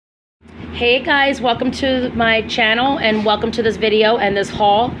Hey guys, welcome to my channel and welcome to this video and this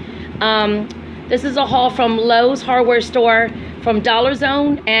haul. This is a haul from Lowe's hardware store, from Dollar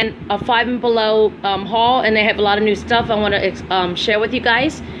Zone, and a 5 and Below haul, and they have a lot of new stuff I want to share with you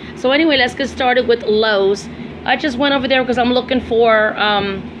guys. So anyway, let's get started with Lowe's. I just went over there because I'm looking for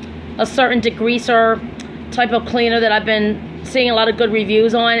a certain degreaser type of cleaner that I've been seeing a lot of good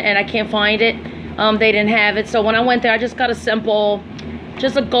reviews on, and I can't find it. They didn't have it, so when I went there I just got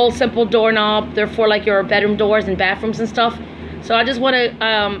a gold simple doorknob. They're for like your bedroom doors and bathrooms and stuff. So I just want to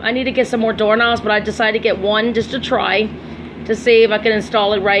I need to get some more doorknobs, but I decided to get one just to try to see if I can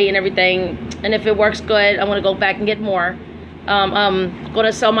install it right and everything, and if it works good I'm going to go back and get more. I'm going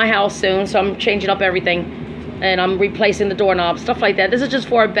to sell my house soon, so I'm changing up everything and I'm replacing the doorknob, stuff like that. This is just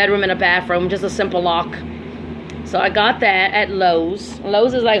for a bedroom and a bathroom, just a simple lock. So I got that at Lowe's.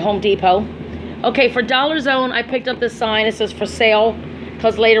 Lowe's is like Home Depot. Okay, for Dollar Zone I picked up this sign. It says for sale,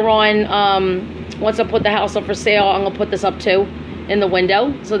 because later on, once I put the house up for sale, I'm going to put this up too in the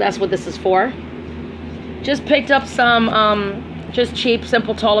window. So that's what this is for. Just picked up some just cheap,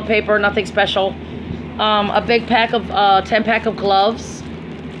 simple toilet paper, nothing special. A big pack of, 10 pack of gloves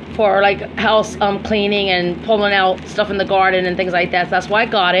for like house cleaning and pulling out stuff in the garden and things like that. So that's why I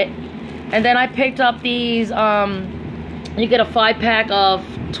got it. And then I picked up these, you get a 5 pack of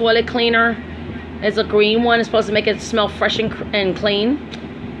toilet cleaner. It's a green one. It's supposed to make it smell fresh and clean.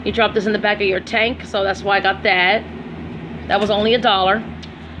 You drop this in the back of your tank, so that's why I got that. That was only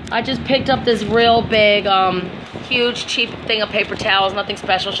 $1. I just picked up this real big, huge, cheap thing of paper towels. Nothing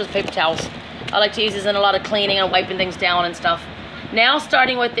special, it's just paper towels. I like to use this in a lot of cleaning and wiping things down and stuff. Now,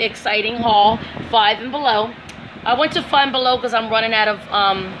 starting with the exciting haul, 5 and Below. I went to 5 and Below because I'm running out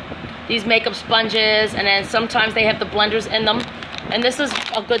of these makeup sponges, and then sometimes they have the blenders in them. And this is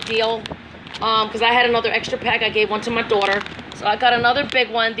a good deal. Because I had another extra pack. I gave one to my daughter. So I got another big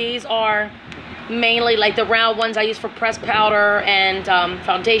one. These are mainly like the round ones I use for pressed powder and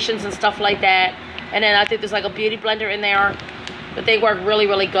foundations and stuff like that. And then I think there's like a beauty blender in there. But they work really,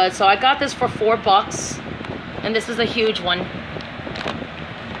 really good. So I got this for $4. And this is a huge one.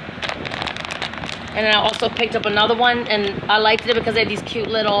 And then I also picked up another one. And I liked it because they have these cute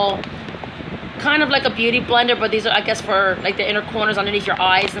little, kind of like a beauty blender, but these are, I guess, for like the inner corners underneath your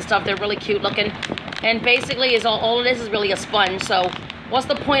eyes and stuff. They're really cute looking, and basically is all it is really a sponge. So what's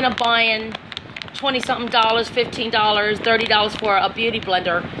the point of buying $20-something, $15, $30 for a beauty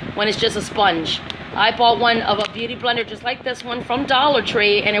blender when it's just a sponge? I bought one of a beauty blender just like this one from Dollar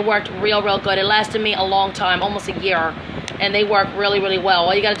Tree, and it worked real good. It lasted me a long time, almost a year, and they work really well.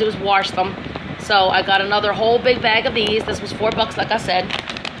 All you gotta do is wash them. So I got another whole big bag of these. This was $4, like I said.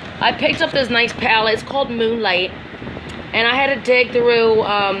 I picked up this nice palette. It's called Moonlight, and I had to dig through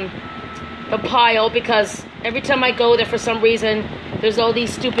the pile because every time I go there, for some reason, there's all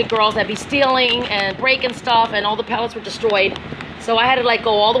these stupid girls that be stealing and breaking stuff, and all the palettes were destroyed. So I had to like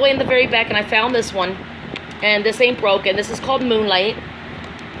go all the way in the very back, and I found this one, and this ain't broken. This is called Moonlight,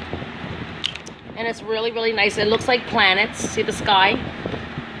 and it's really nice. It looks like planets. See the sky?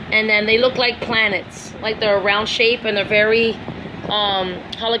 And then they look like planets, like they're a round shape, and they're very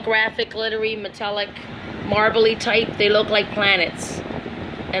holographic, glittery, metallic, marbly type. They look like planets,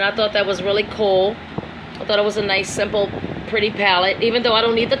 and I thought that was really cool. I thought it was a nice, simple, pretty palette, even though I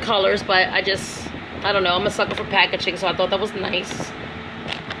don't need the colors, but I don't know, I'm a sucker for packaging, so I thought that was nice.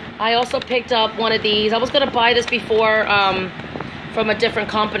 I also picked up one of these. I was gonna buy this before from a different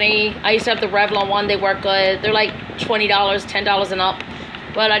company. I used to have the Revlon one. They work good. They're like $20, $10 and up,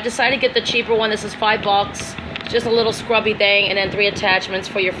 but I decided to get the cheaper one. This is $5. Just a little scrubby thing, and then 3 attachments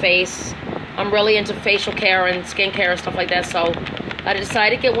for your face. I'm really into facial care and skincare and stuff like that, so I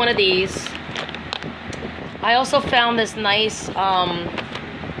decided to get one of these. I also found this nice,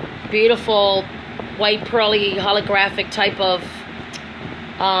 beautiful, white, pearly, holographic type of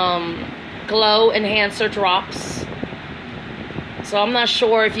glow enhancer drops. So I'm not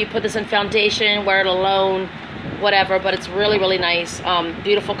sure if you put this in foundation, wear it alone, whatever, but it's really nice.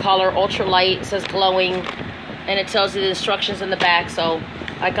 Beautiful color, ultra light, it says glowing, and it tells you the instructions in the back. So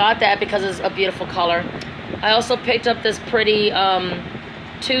I got that because it's a beautiful color. I also picked up this pretty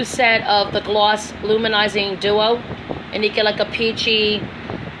 2 set of the Gloss Luminizing Duo, and you get like a peachy,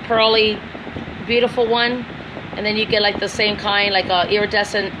 pearly, beautiful one, and then you get like the same kind, like a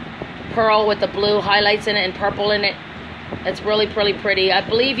iridescent pearl with the blue highlights in it and purple in it. It's really pretty. I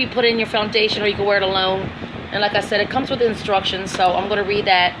believe you put it in your foundation, or you can wear it alone. And like I said, it comes with instructions, so I'm going to read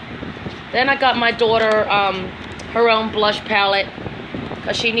that. Then I got my daughter her own blush palette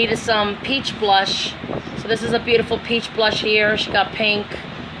because she needed some peach blush. So this is a beautiful peach blush here. She got pink,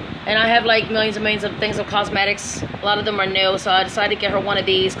 And I have like millions and millions of things of cosmetics. A lot of them are new, so I decided to get her one of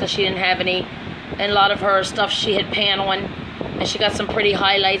these because she didn't have any. And a lot of her stuff she hit pan on. And she got some pretty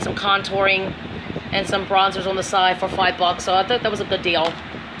highlights, some contouring, and some bronzers on the side for $5. So I thought that was a good deal.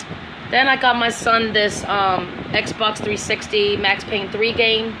 Then I got my son this Xbox 360 Max Payne 3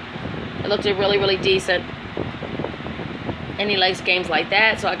 game. It looked really, really decent. And he likes games like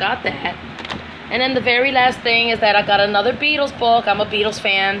that, so I got that. And then the very last thing is that I got another Beatles book. I'm a Beatles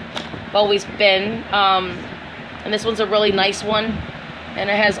fan. I've always been. And this one's a really nice one. And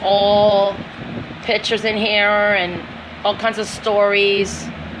it has all pictures in here and all kinds of stories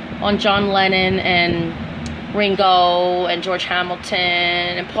on John Lennon and Ringo and George Hamilton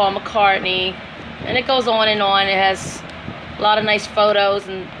and Paul McCartney. And it goes on and on. It has a lot of nice photos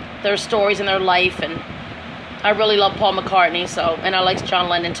and their stories in their life. And I really love Paul McCartney, so, and I like John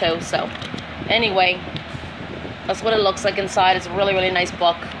Lennon too, so. Anyway, that's what it looks like inside. It's a really, really nice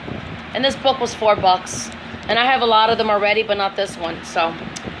book. And this book was $4. And I have a lot of them already, but not this one. So,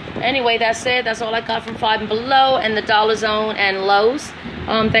 anyway, that's it. That's all I got from Five and Below and the Dollar Zone and Lowe's.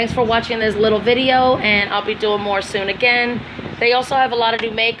 Thanks for watching this little video, and I'll be doing more soon again. They also have a lot of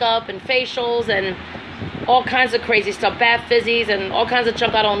new makeup and facials and all kinds of crazy stuff. Bath fizzies and all kinds of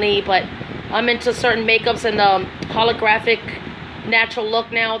junk I don't need, but I'm into certain makeups and the holographic natural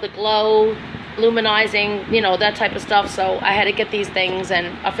look now, the glow, luminizing, you know, that type of stuff. So I had to get these things, and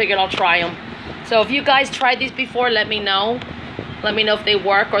I figured I'll try them. So if you guys tried these before, let me know. Let me know if they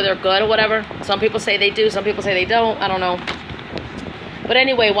work or they're good or whatever. Some people say they do, some people say they don't. I don't know. But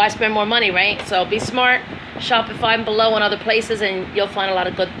anyway, why spend more money, right? So be smart. Shop at Five and Below and other places, and you'll find a lot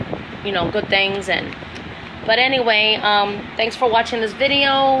of good, you know, good things. But anyway, thanks for watching this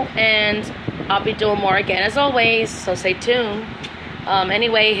video, and I'll be doing more again as always, so stay tuned.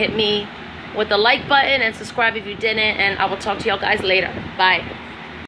 Anyway, hit me with the like button and subscribe if you didn't, and I will talk to y'all guys later. Bye.